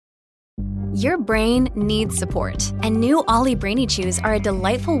Your brain needs support, and new Ollie Brainy Chews are a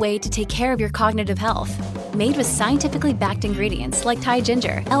delightful way to take care of your cognitive health. Made with scientifically backed ingredients like Thai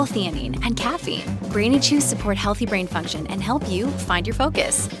ginger, L-theanine, and caffeine, Brainy Chews support healthy brain function and help you find your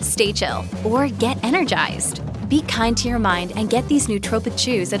focus, stay chill, or get energized. Be kind to your mind and get these nootropic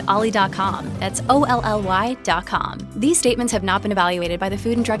chews at ollie.com. That's OLLY.com. These statements have not been evaluated by the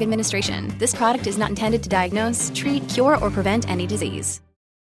Food and Drug Administration. This product is not intended to diagnose, treat, cure, or prevent any disease.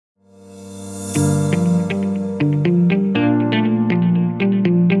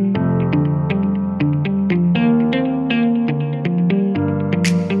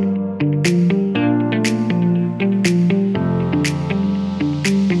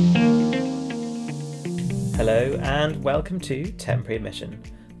 Hello and welcome to Temporary Admission,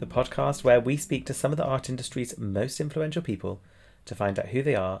 the podcast where we speak to some of the art industry's most influential people to find out who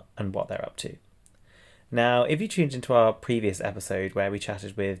they are and what they're up to. Now, if you tuned into our previous episode where we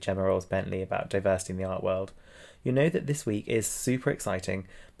chatted with Gemma Rolls-Bentley about diversity in the art world, you'll know that this week is super exciting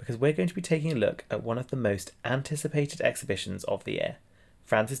because we're going to be taking a look at one of the most anticipated exhibitions of the year,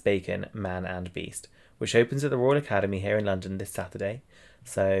 Francis Bacon, Man and Beast, which opens at the Royal Academy here in London this Saturday,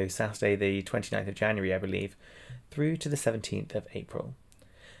 so Saturday the 29th of January, I believe, through to the 17th of April.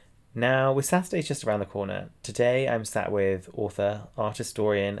 Now, with Saturday just around the corner, today I'm sat with author, art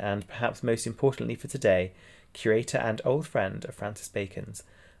historian, and perhaps most importantly for today, curator and old friend of Francis Bacon's,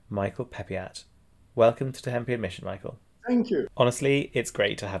 Michael Peppiatt. Welcome to Temporary Admission, Michael. Thank you. Honestly, it's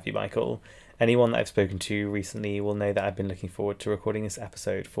great to have you, Michael. Anyone that I've spoken to recently will know that I've been looking forward to recording this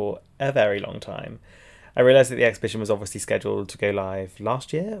episode for a very long time. I realised that the exhibition was obviously scheduled to go live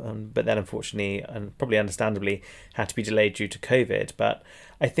last year, but then unfortunately, and probably understandably, had to be delayed due to COVID. But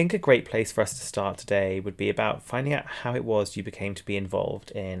I think a great place for us to start today would be about finding out how it was you became to be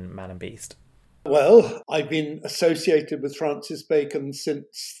involved in Man and Beast. Well, I've been associated with Francis Bacon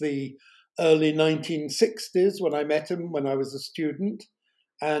since the early 1960s when I met him when I was a student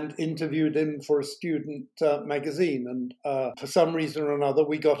and interviewed him for a student magazine. And for some reason or another,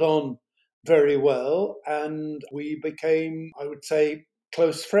 we got on very well, and we became, I would say,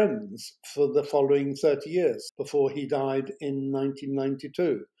 close friends for the following 30 years before he died in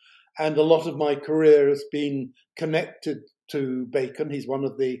 1992. And a lot of my career has been connected to Bacon. He's one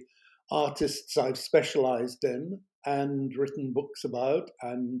of the artists I've specialised in and written books about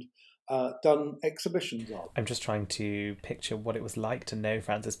and done exhibitions of. I'm just trying to picture what it was like to know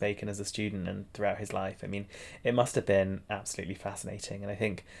Francis Bacon as a student and throughout his life. I mean, it must have been absolutely fascinating, and I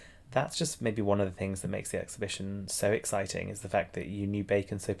think that's just maybe one of the things that makes the exhibition so exciting is the fact that you knew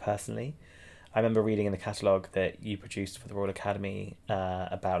Bacon so personally. I remember reading in the catalogue that you produced for the Royal Academy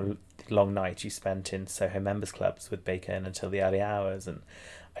about the long nights you spent in Soho members clubs with Bacon until the early hours, and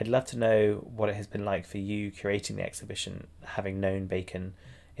I'd love to know what it has been like for you curating the exhibition, having known Bacon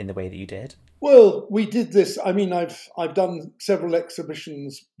in the way that you did. Well, we did this. I mean, I've done several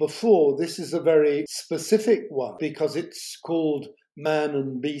exhibitions before. This is a very specific one because it's called Man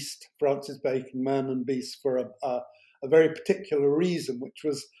and Beast, Francis Bacon, Man and Beast, for a very particular reason, which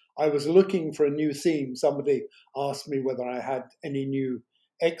was I was looking for a new theme. Somebody asked me whether I had any new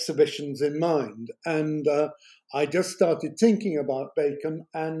exhibitions in mind. And I just started thinking about Bacon,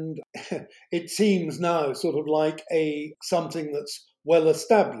 and it seems now sort of like something that's well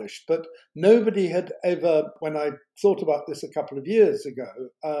established. But nobody had ever, when I thought about this a couple of years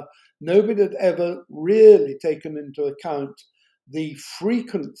ago, nobody had ever really taken into account the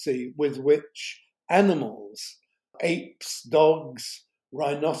frequency with which animals, apes, dogs,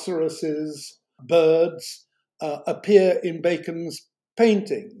 rhinoceroses, birds, appear in Bacon's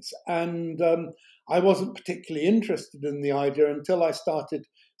paintings. And I wasn't particularly interested in the idea until I started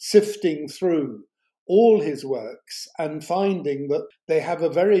sifting through all his works and finding that they have a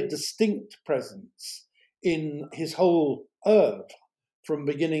very distinct presence in his whole oeuvre from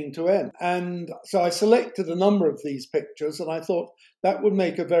beginning to end. And so I selected a number of these pictures, and I thought that would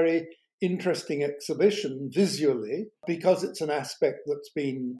make a very interesting exhibition visually, because it's an aspect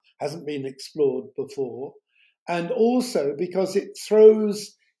hasn't been explored before, and also because it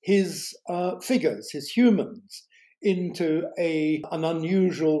throws his figures, his humans, into an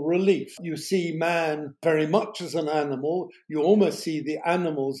unusual relief. You see man very much as an animal. You almost see the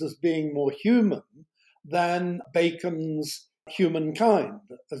animals as being more human than Bacon's humankind,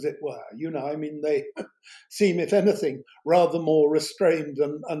 as it were. I mean, they seem, if anything, rather more restrained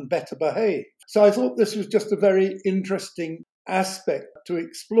and better behaved. So I thought this was just a very interesting aspect to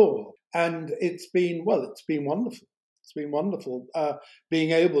explore. And it's been wonderful. It's been wonderful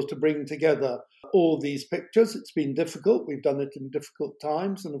being able to bring together all these pictures. It's been difficult. We've done it in difficult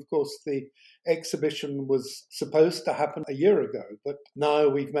times. And of course, the exhibition was supposed to happen a year ago, but now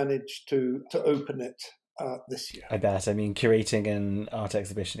we've managed to open it this year. I bet. I mean, curating an art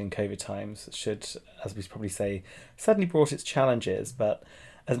exhibition in COVID times should, as we probably say, certainly brought its challenges. But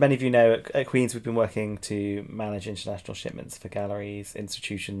as many of you know, at Queen's, we've been working to manage international shipments for galleries,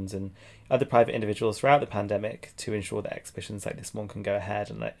 institutions, and other private individuals throughout the pandemic to ensure that exhibitions like this one can go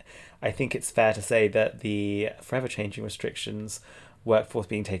ahead. And I think it's fair to say that the forever changing restrictions, workforce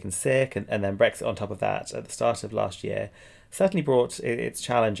being taken sick, and then Brexit on top of that at the start of last year certainly brought its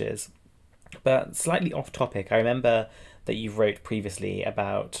challenges. But slightly off topic, I remember that you wrote previously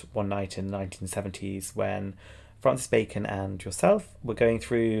about one night in the 1970s when Francis Bacon and yourself were going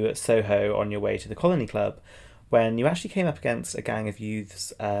through Soho on your way to the Colony Club, when you actually came up against a gang of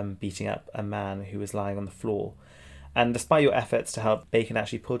youths beating up a man who was lying on the floor. And despite your efforts to help, Bacon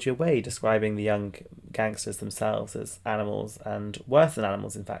actually pulled you away, describing the young gangsters themselves as animals, and worse than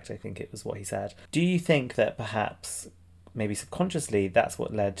animals, in fact, I think it was what he said. Do you think that perhaps, maybe subconsciously, that's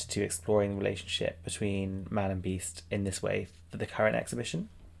what led to exploring the relationship between man and beast in this way for the current exhibition?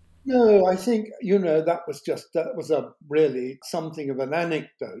 No, I think, that was a really something of an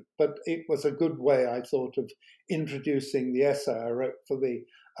anecdote, but it was a good way, I thought, of introducing the essay I wrote for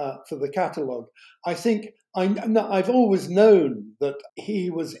the catalogue. I think I've always known that he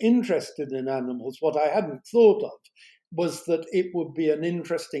was interested in animals. What I hadn't thought of was that it would be an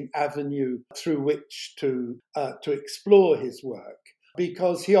interesting avenue through which to explore his work,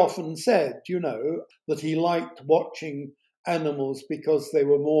 because he often said, that he liked watching animals because they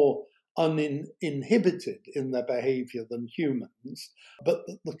were more uninhibited in their behavior than humans, but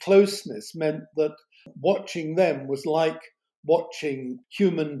the closeness meant that watching them was like watching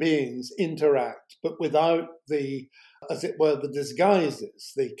human beings interact, but without the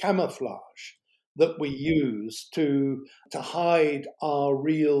disguises, the camouflage that we use to hide our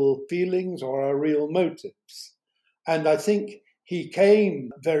real feelings or our real motives. And I think he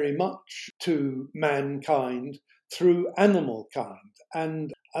came very much to mankind through animal kind.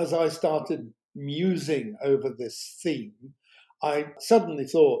 And as I started musing over this theme, I suddenly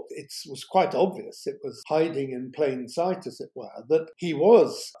thought it was quite obvious, it was hiding in plain sight, as it were, that he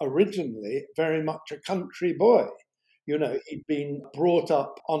was originally very much a country boy. He'd been brought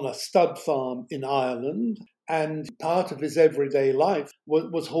up on a stud farm in Ireland, and part of his everyday life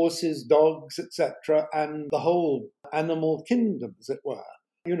was horses, dogs, etc., and the whole animal kingdom, as it were.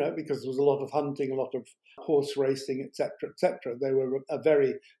 Because there was a lot of hunting, a lot of horse racing, etc., etc. They were a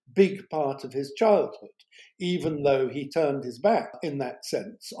very big part of his childhood, even though he turned his back, in that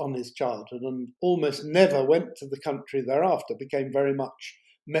sense, on his childhood and almost never went to the country thereafter, became very much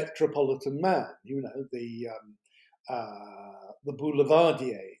metropolitan man, the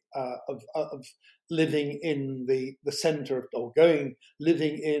boulevardier of living in the centre of, or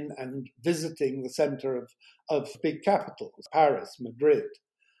living in and visiting the centre of big capitals, Paris, Madrid,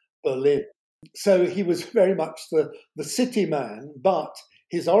 Berlin. So he was very much the city man, but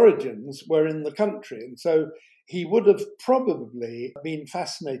his origins were in the country. And so he would have probably been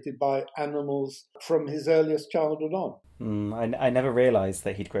fascinated by animals from his earliest childhood on. I never realised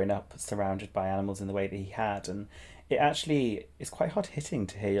that he'd grown up surrounded by animals in the way that he had. And it actually is quite hard-hitting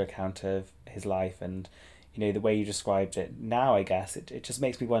to hear your account of his life and, the way you described it now, I guess. It just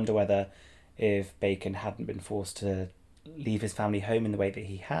makes me wonder whether, if Bacon hadn't been forced to leave his family home in the way that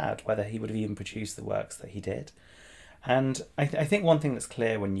he had, whether he would have even produced the works that he did. And I think one thing that's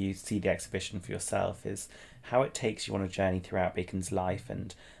clear when you see the exhibition for yourself is how it takes you on a journey throughout Bacon's life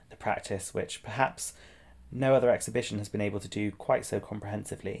and the practice, which perhaps no other exhibition has been able to do quite so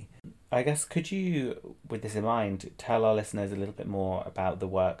comprehensively. I guess, could you, with this in mind, tell our listeners a little bit more about the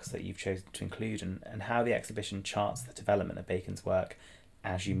works that you've chosen to include and how the exhibition charts the development of Bacon's work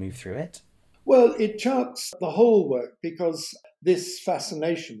as you move through it? Well, it charts the whole work because this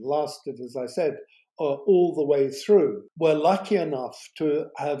fascination lasted, as I said, all the way through. We're lucky enough to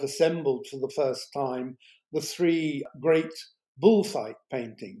have assembled for the first time the three great bullfight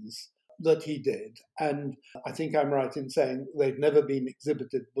paintings that he did. And I think I'm right in saying they've never been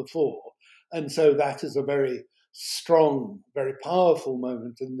exhibited before. And so that is a very strong, very powerful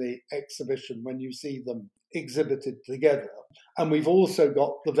moment in the exhibition when you see them exhibited together. And we've also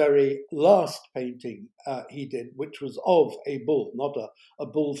got the very last painting he did, which was of a bull, not a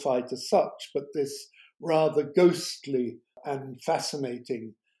bullfight as such, but this rather ghostly and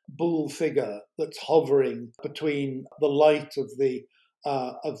fascinating bull figure that's hovering between the light of the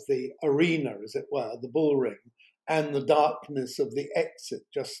arena, as it were, the bull ring, and the darkness of the exit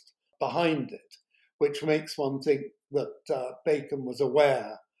just behind it, which makes one think that Bacon was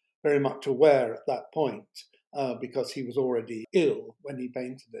aware, very much aware at that point, because he was already ill when he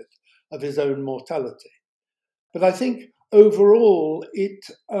painted it, of his own mortality. But I think overall it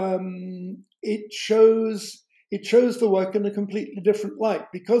shows the work in a completely different light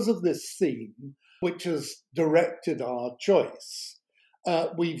because of this theme, which has directed our choice.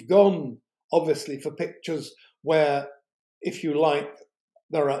 We've gone, obviously, for pictures where, if you like,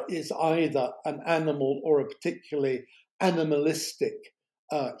 is either an animal or a particularly animalistic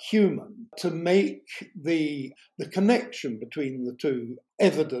human, to make the connection between the two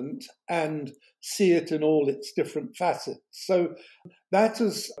evident and see it in all its different facets. So that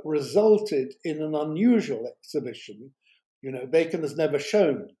has resulted in an unusual exhibition. Bacon was never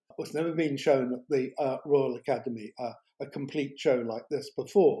been shown at the Royal Academy, a complete show like this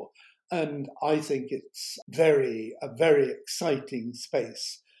before. And I think it's a very exciting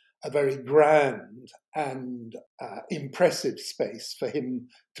space, a very grand and impressive space for him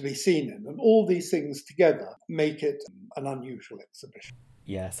to be seen in. And all these things together make it an unusual exhibition.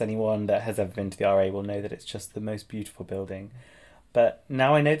 Yes, anyone that has ever been to the RA will know that it's just the most beautiful building. But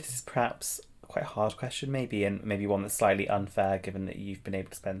now I know this is perhaps quite a hard question maybe, and maybe one that's slightly unfair given that you've been able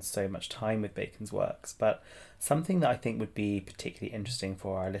to spend so much time with Bacon's works, but something that I think would be particularly interesting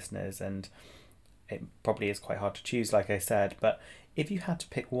for our listeners, and it probably is quite hard to choose, like I said, but if you had to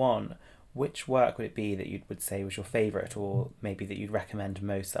pick one, which work would it be that you would say was your favourite, or maybe that you'd recommend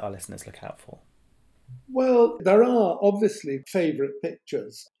most that our listeners look out for? Well, there are obviously favourite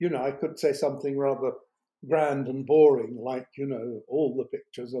pictures. I could say something rather grand and boring, like, all the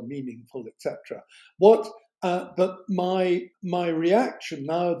pictures are meaningful, etc. But my reaction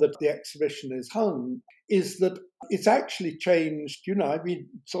now that the exhibition is hung is that it's actually changed. I've been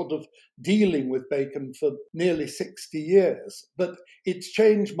sort of dealing with Bacon for nearly 60 years, but it's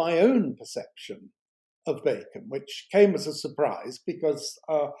changed my own perception of Bacon, which came as a surprise because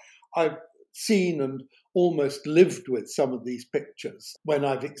I've seen and almost lived with some of these pictures when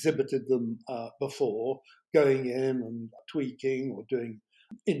I've exhibited them before, going in and tweaking or doing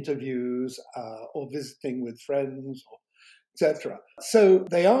interviews or visiting with friends, etc. So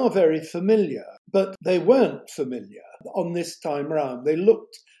they are very familiar, but they weren't familiar on this time round. They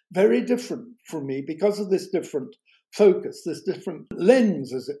looked very different from me because of this different focus, this different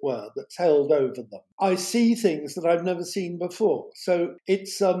lens, as it were, that's held over them. I see things that I've never seen before. So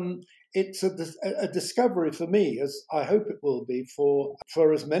it's a discovery for me, as I hope it will be for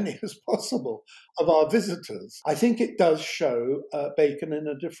as many as possible of our visitors. I think it does show Bacon in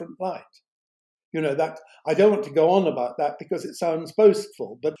a different light. That I don't want to go on about that because it sounds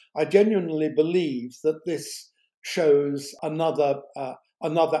boastful, but I genuinely believe that this shows another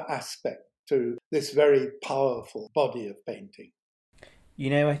aspect to this very powerful body of painting.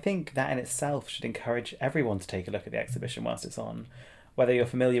 I think that in itself should encourage everyone to take a look at the exhibition whilst it's on. Whether you're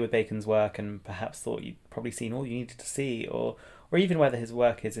familiar with Bacon's work and perhaps thought you'd probably seen all you needed to see, or even whether his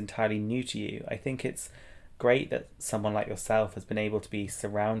work is entirely new to you, I think it's great that someone like yourself has been able to be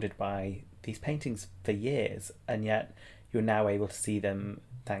surrounded by these paintings for years, and yet you're now able to see them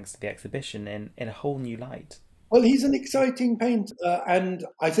thanks to the exhibition in a whole new light. Well, he's an exciting painter, and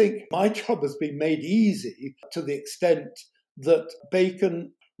I think my job has been made easy to the extent that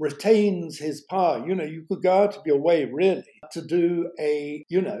Bacon retains his power. You could go out of your way, really, to do a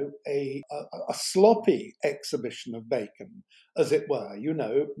sloppy exhibition of Bacon, as it were,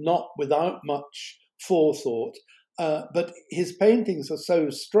 not without much forethought. But his paintings are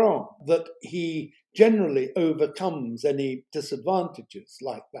so strong that he generally overcomes any disadvantages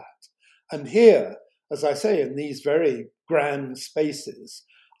like that. And here, as I say, in these very grand spaces,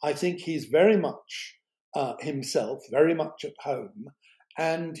 I think he's very much himself, very much at home,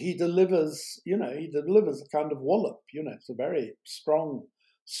 and he delivers a kind of wallop. It's a very strong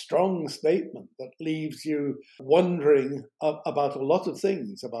statement that leaves you wondering about a lot of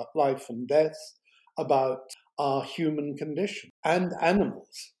things, about life and death, about our human condition and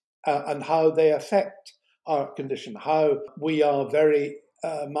animals, and how they affect our condition, how we are very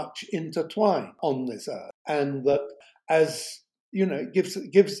much intertwined on this earth, and that, as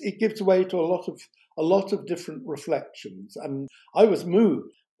it gives way to a lot of different reflections. And I was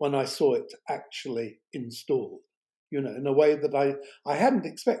moved when I saw it actually installed, in a way that I hadn't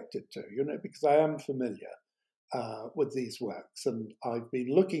expected to, because I am familiar with these works, and I've been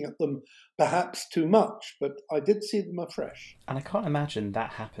looking at them perhaps too much, but I did see them afresh. And I can't imagine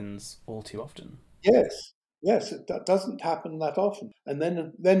that happens all too often. Yes, it doesn't happen that often. And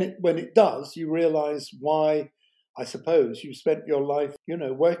then when it does, you realise why, I suppose, you spent your life,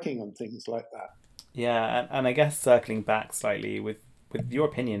 working on things like that. Yeah, and I guess circling back slightly with with your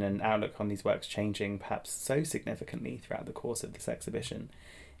opinion and outlook on these works changing perhaps so significantly throughout the course of this exhibition,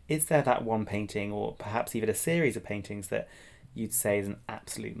 is there that one painting, or perhaps even a series of paintings, that you'd say is an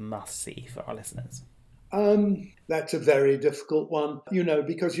absolute must-see for our listeners? That's a very difficult one,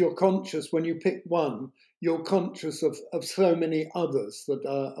 because you're conscious, when you pick one, you're conscious of so many others that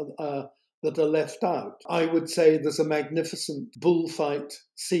are left out. I would say there's a magnificent bullfight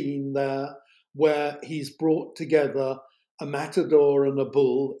scene there where he's brought together a matador and a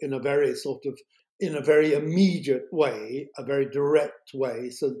bull in a very immediate way, a very direct way,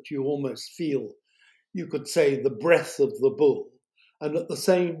 so that you almost feel, you could say, the breath of the bull. And at the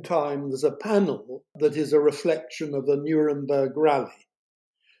same time, there's a panel that is a reflection of a Nuremberg rally.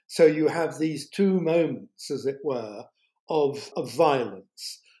 So you have these two moments, as it were, of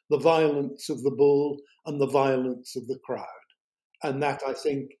violence, the violence of the bull and the violence of the crowd. And that, I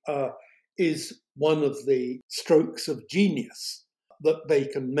think, is one of the strokes of genius that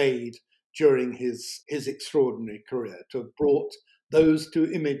Bacon made during his extraordinary career, to have brought those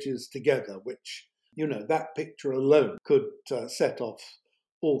two images together, which, that picture alone could set off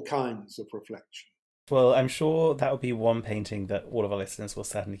all kinds of reflection. Well, I'm sure that will be one painting that all of our listeners will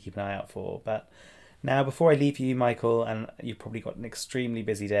certainly keep an eye out for. But now, before I leave you, Michael, and you've probably got an extremely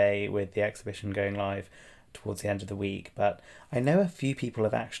busy day with the exhibition going live towards the end of the week, but I know a few people who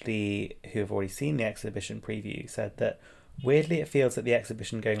have already seen the exhibition preview, said that weirdly it feels that the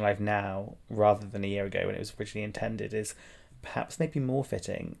exhibition going live now, rather than a year ago when it was originally intended, is perhaps maybe more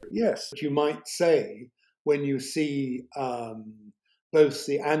fitting. Yes, you might say, when you see both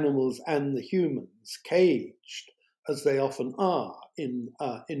the animals and the humans caged, as they often are in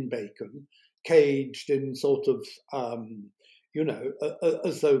Bacon, caged in sort of,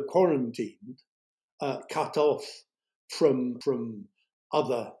 as though quarantined, cut off from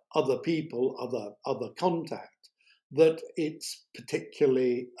other people, other contact, that it's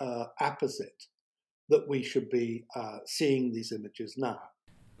particularly apposite that we should be seeing these images now.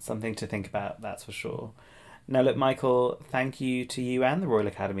 Something to think about, that's for sure. Now look, Michael, thank you to you and the Royal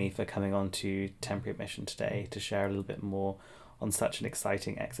Academy for coming on to Temporary Admission today to share a little bit more on such an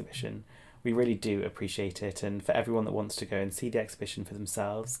exciting exhibition. We really do appreciate it, and for everyone that wants to go and see the exhibition for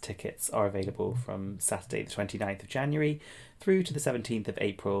themselves, tickets are available from Saturday the 29th of January through to the 17th of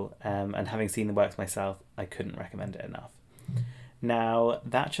April, and having seen the works myself, I couldn't recommend it enough. Now,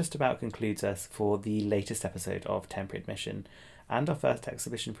 that just about concludes us for the latest episode of Temporary Admission and our first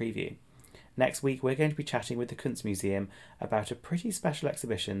exhibition preview. Next week, we're going to be chatting with the Kunstmuseum about a pretty special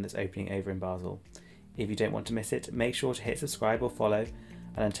exhibition that's opening over in Basel. If you don't want to miss it, make sure to hit subscribe or follow,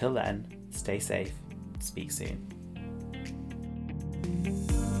 and until then, stay safe, speak soon.